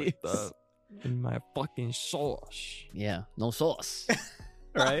Wendy's. In my fucking sauce. Yeah, no sauce.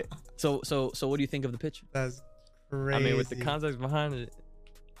 Right? So what do you think of the picture? That's crazy. I mean, with the context behind it,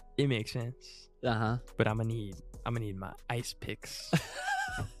 it makes sense. Uh-huh. But I'm gonna need my ice picks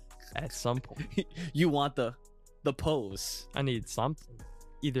at some point. You want the pose. I need something.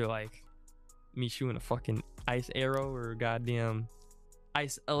 Either like me shooting a fucking ice arrow or goddamn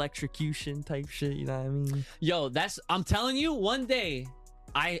ice electrocution type shit, you know what I mean? Yo, I'm telling you, one day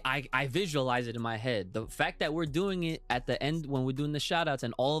I visualize it in my head. The fact that we're doing it at the end when we're doing the shout outs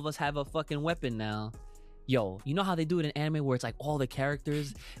and all of us have a fucking weapon now. Yo, you know how they do it in anime where it's like all the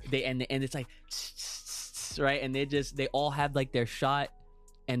characters and it's like right, and they all have like their shot,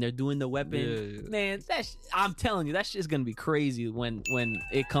 and they're doing the weapon. Yeah. Man, I'm telling you, that shit's gonna be crazy when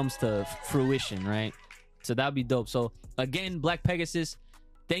it comes to fruition, right? So that'd be dope. So again, Black Pegasus,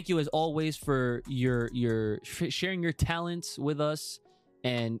 thank you as always for your sharing your talents with us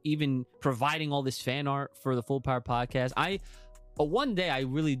and even providing all this fan art for the Full Power podcast. One day I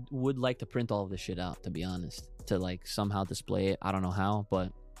really would like to print all of this shit out, to be honest, to like somehow display it. I don't know how,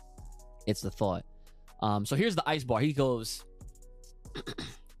 but it's the thought. So here's the ice bar. He goes,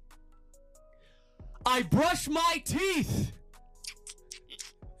 I brush my teeth.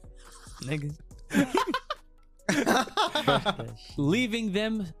 Nigga. Leaving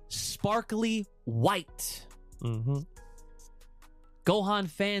them sparkly white. Mm-hmm. Gohan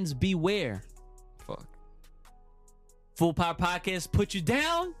fans beware. Fuck. Full Power Podcast put you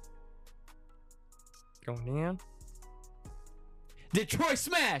down. Going down. Detroit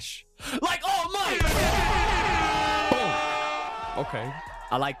Smash like all might. Boom. Okay.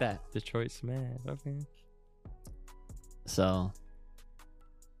 I like that. Detroit Smash. Okay. So,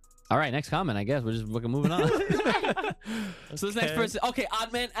 all right, next comment. I guess we're just fucking moving on. So this next person, okay,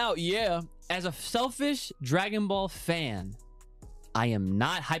 Odd Man Out. Yeah, as a selfish Dragon Ball fan, I am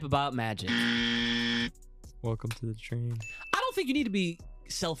not hype about magic. Welcome to the train. I don't think you need to be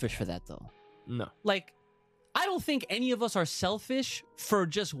selfish for that though. No. Like, I don't think any of us are selfish for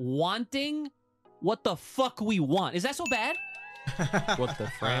just wanting what the fuck we want. Is that so bad? What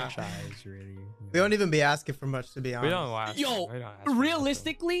the franchise really? We don't even be asking for much, to be honest. We don't ask. Yo, we don't ask for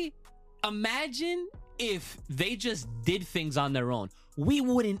realistically, imagine if they just did things on their own. We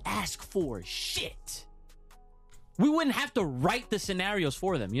wouldn't ask for shit. We wouldn't have to write the scenarios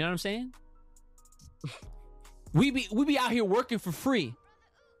for them. You know what I'm saying? We be out here working for free,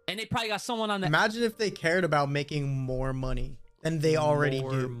 and they probably got someone on that. Imagine if they cared about making more money than they already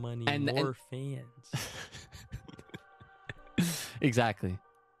more do. money, And- more fans. Exactly.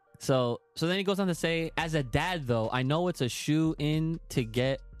 So then he goes on to say, as a dad though, I know it's a shoe in to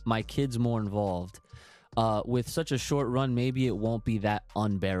get my kids more involved. With such a short run, maybe it won't be that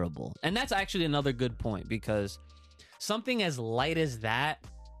unbearable. And that's actually another good point, because something as light as that,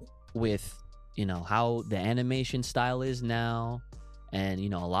 with, you know, how the animation style is now, and, you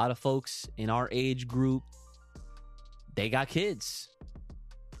know, a lot of folks in our age group, they got kids.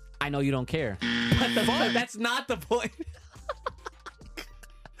 I know you don't care, but that's not the point.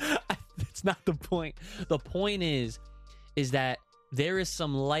 That's not the point. The point is that there is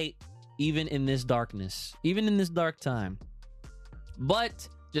some light even in this darkness, even in this dark time. But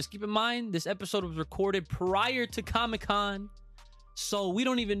just keep in mind, this episode was recorded prior to Comic-Con, so we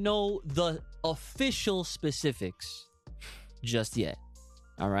don't even know the official specifics just yet.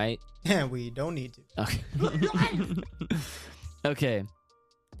 All right? Yeah, we don't need to. Okay. Okay.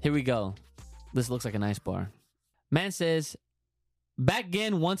 Here we go. This looks like a nice bar. Man says, back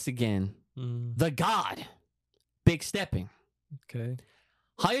again once again. The God. Big stepping. Okay.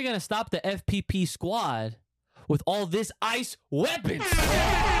 How you gonna stop the FPP squad with all this ice weapons?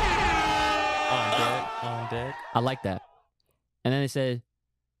 On deck. I like that. And then they said,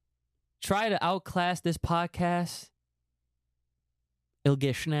 try to outclass this podcast. It'll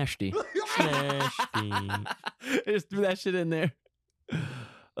get schnasty. Snashty. Just threw that shit in there.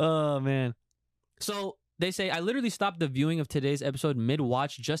 Oh, man. So they say, I literally stopped the viewing of today's episode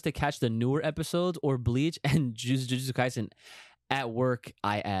mid-watch just to catch the newer episodes or Bleach and Jujutsu Kaisen at work,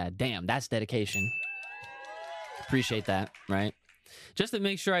 I add. Damn, that's dedication. Appreciate that, right? Just to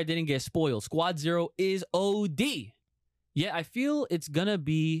make sure I didn't get spoiled. Squad Zero is OD. Yeah, I feel it's gonna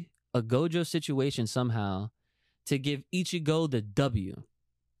be a Gojo situation somehow to give Ichigo the W.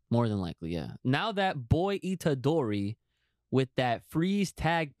 More than likely, yeah. Now that boy Itadori with that freeze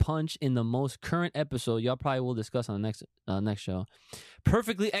tag punch in the most current episode, y'all probably will discuss on the next show,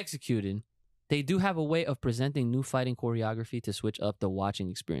 perfectly executed. They do have a way of presenting new fighting choreography to switch up the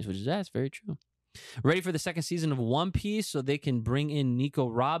watching experience, which is that's very true. Ready for the second season of One Piece so they can bring in Nico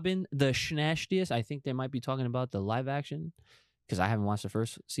Robin, the schnastiest. I think they might be talking about the live action, because I haven't watched the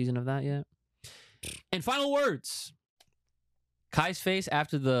first season of that yet. And final words. Kai's face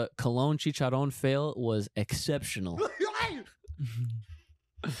after the Cologne Chicharron fail was exceptional.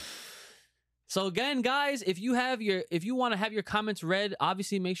 So again, guys, if you want to have your comments read,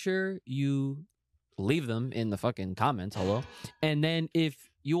 obviously make sure you leave them in the fucking comments. Hello. And then if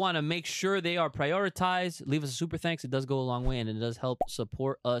you want to make sure they are prioritized, leave us a super thanks. It does go a long way, and it does help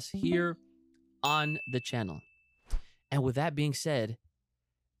support us here on the channel. And with that being said,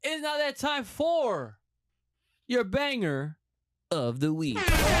 it's now that time for your banger of the week.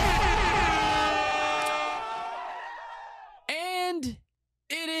 And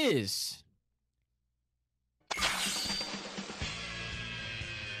it is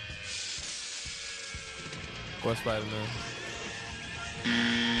What Spider-Man?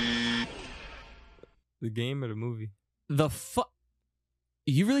 The game or the movie?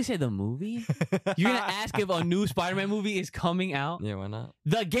 You really say the movie? You're gonna ask if a new Spider-Man movie is coming out? Yeah, why not?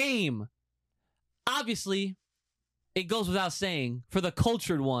 The game. Obviously, it goes without saying, for the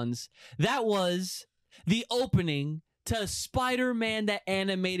cultured ones, that was the opening to Spider-Man, the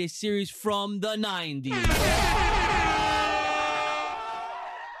animated series from the 90s.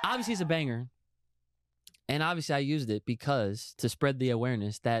 Obviously, it's a banger. And obviously, I used it because to spread the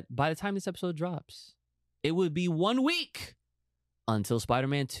awareness that by the time this episode drops, it would be 1 week until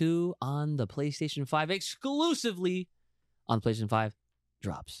Spider-Man 2 on the PlayStation 5, exclusively on PlayStation 5,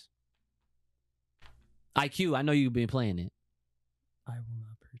 drops. IQ, I know you've been playing it. I will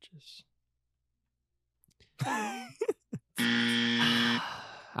not purchase.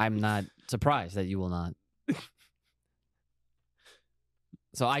 I'm not surprised that you will not.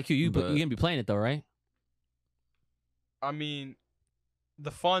 So IQ, you're gonna be playing it though, right? I mean,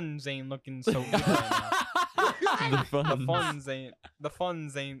 the funds ain't looking so good right now. The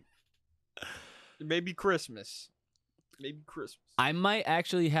funds ain't. Maybe Christmas. I might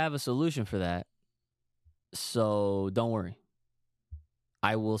actually have a solution for that. So don't worry.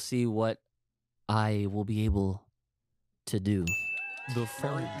 I will see what I will be able to do. The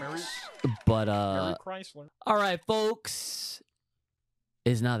Merry But Chrysler. all right, folks.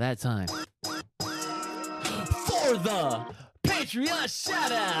 It's not that time. For the Patreon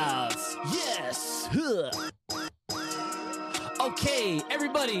shoutouts. Yes. Okay,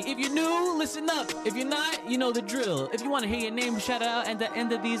 everybody, if you're new, listen up. If you're not, you know the drill. If you want to hear your name shout out at the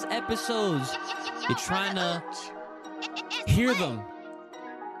end of these episodes, you're trying to hear them,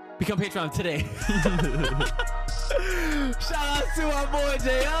 become Patreon today. Shout out to our boy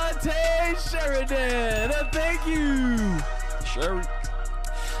Deontay Sheridan. Thank you. Sherry.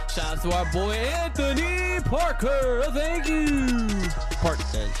 Shout out to our boy Anthony Parker. Thank you. Park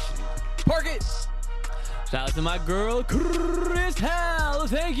that shit. Park it. Shout out to my girl Chris Hall.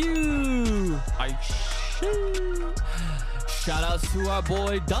 Thank you. Shout out to our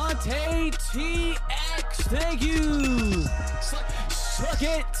boy Dante TX. Thank you. Suck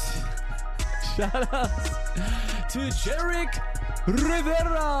it. Shout out to Jerick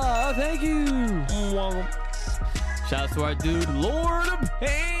Rivera. Thank you. Shout out to our dude Lord of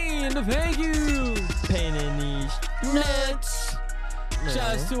Pain. Thank you. Pain in these Nuts.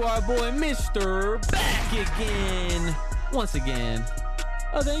 Shout out to our boy Mr. Back Again. Once again.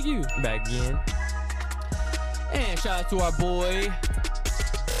 Oh, thank you. back in. And shout out to our boy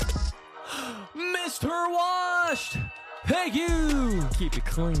Mr. Washed. Thank you. Keep it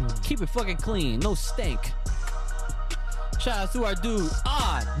clean. Keep it fucking clean. No stink. Shout out to our dude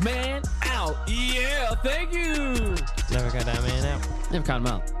Odd Man Out. Yeah, thank you. Never got that man out. Never count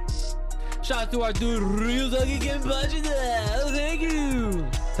him out. Shout out to our dude Real Doggy Game Budget. Thank you.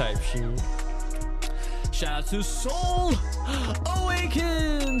 Type shit. Shout out to Soul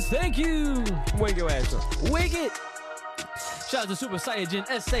Awakens. Thank you. Wake your ass up. Wake it. Shout out to Super Saiyan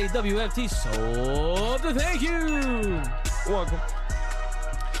SAWFT Soul. Thank you. Welcome.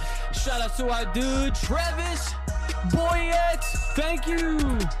 Shout out to our dude Travis Boyette. Thank you.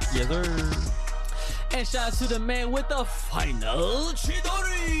 Yes, sir. And shout out to the man with the final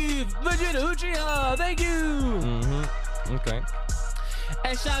Chidori, Vegeta Uchiha. Thank you. Mm-hmm. Okay.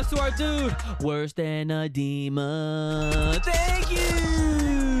 And shout out to our dude, Worse Than a Demon. Thank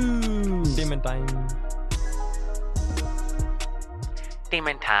you. Demon time.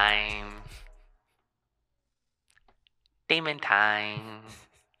 Demon time. Demon time.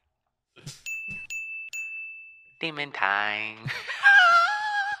 Demon time.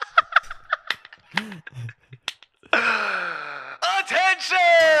 Attention!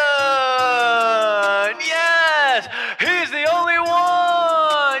 Yes! He's the only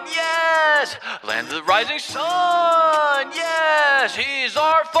one! Yes! Land of the rising sun! Yes! He's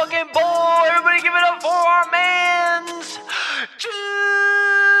our fucking boy! Everybody give it up for our mans! Juice!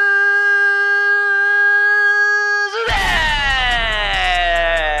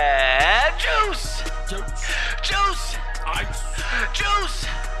 Juice! Ice. Juice!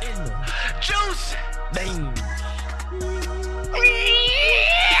 In the Juice! veins.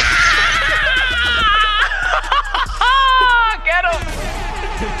 Get him!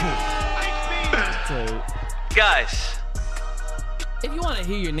 Guys, if you want to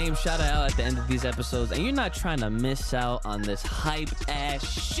hear your name shout out at the end of these episodes and you're not trying to miss out on this hype ass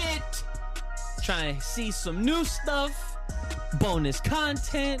shit, trying to see some new stuff, bonus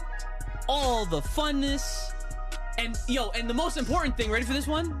content, all the funness, and the most important thing, ready for this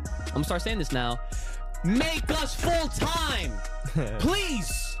one? I'm gonna start saying this now. Make us full time.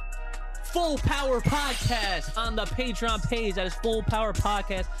 Please. Full Power Podcast on the Patreon page. That is Full Power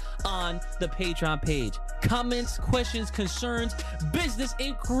Podcast on the Patreon page. Comments, questions, concerns, business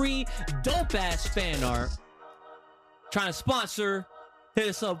inquiry, dope ass fan art. Trying to sponsor, hit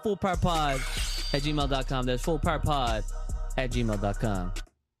us up, fullpowerpod@gmail.com. That's fullpowerpod@gmail.com.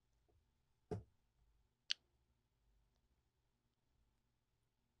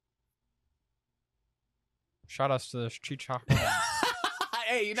 Shout outs to the street chocolate.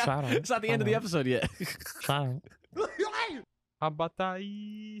 Hey, Shout out. it's not the end of the episode yet. Shout out.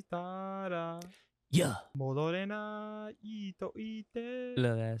 Habatai tara. Yeah. Modorena ito ite.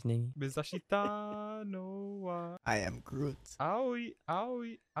 Little ass nigga. Bezashita no wa. I am Groot. Aoi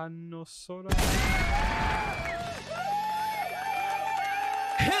aoi ano sora.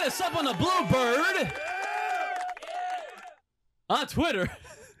 Hit us up on the Bluebird. On Twitter.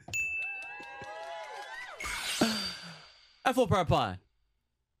 At Full Power Pod.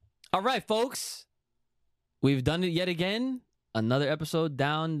 All right, folks. We've done it yet again. Another episode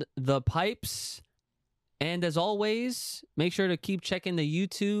down the pipes. And as always, make sure to keep checking the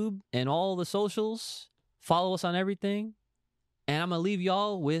YouTube and all the socials. Follow us on everything. And I'm going to leave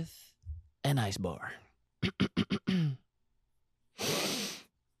y'all with an ice bar.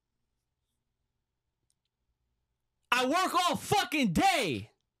 I work all fucking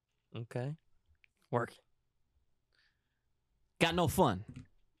day. Okay. Work. Got no fun.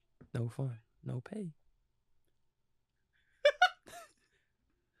 No fun. No pay.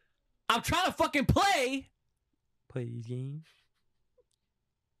 I'm trying to fucking play. Play these games.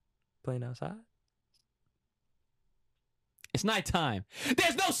 Playing outside. It's nighttime.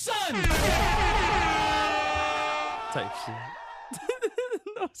 There's no sun. Type shit.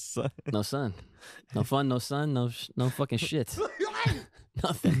 No sun. No sun. No fun. No sun. No fucking shit.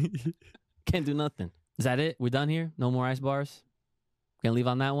 Nothing. Can't do nothing. Is that it? We're done here? No more ice bars? Gonna leave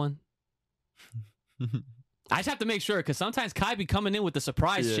on that one? I just have to make sure, because sometimes Kai be coming in with the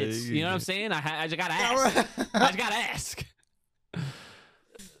surprise shits. You know what I'm saying? I just gotta ask. I just gotta ask.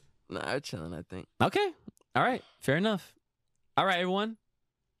 Nah, I'm chilling, I think. Okay. All right. Fair enough. All right, everyone.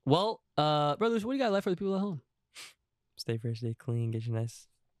 Well, brothers, what do you got left for the people at home? Stay fresh, stay clean, get your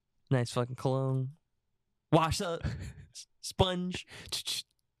nice fucking cologne. Wash up. Sponge.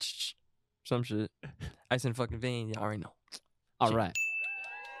 Some shit. Ice in fucking vein, you already know. All right.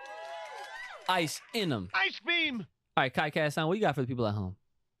 Ice in them. Ice beam! All right, Kai Kassan, what you got for the people at home?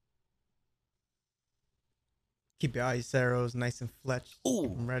 Keep your ice arrows nice and fletched. Ooh.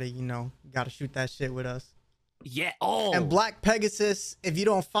 I'm ready, you know. Gotta shoot that shit with us. Yeah. Oh. And Black Pegasus, if you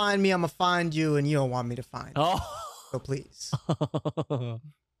don't find me, I'm gonna find you, and you don't want me to find you. Oh. So please.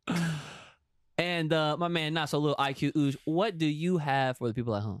 And my man, not so little IQ Ooze, what do you have for the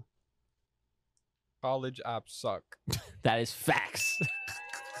people at home? College apps suck. That is facts.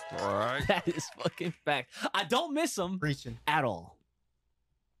 All right. That is fucking facts. I don't miss them Preaching. at all.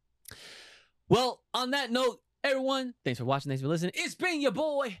 Well, on that note, everyone, thanks for watching. Thanks for listening. It's been your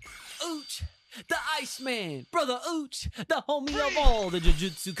boy, Ooch, the Iceman, brother Ooch, the homie of all the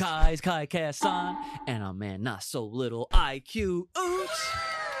Jujutsu Kais, Kai Kassan, and our man, not so little IQ Ooch.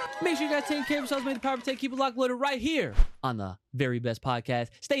 Make sure you guys take care of yourselves. Make the power take. Keep it locked, loaded right here on the very best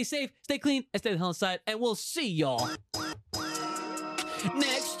podcast. Stay safe, stay clean, and stay the hell inside. And we'll see y'all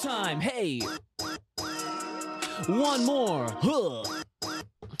next time. Hey, one more. Huh.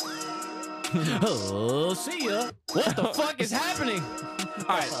 Oh, see ya. What the fuck is happening?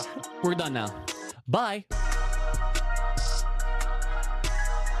 All right, we're done now. Bye.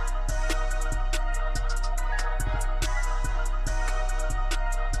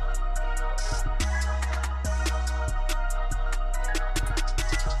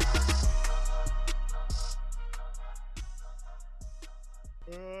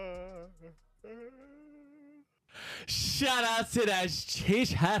 Shout out to that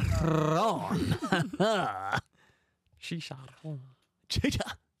chicharrón. Chicharrón.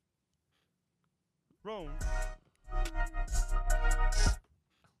 Chicha. Rome.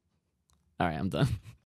 All right, I'm done.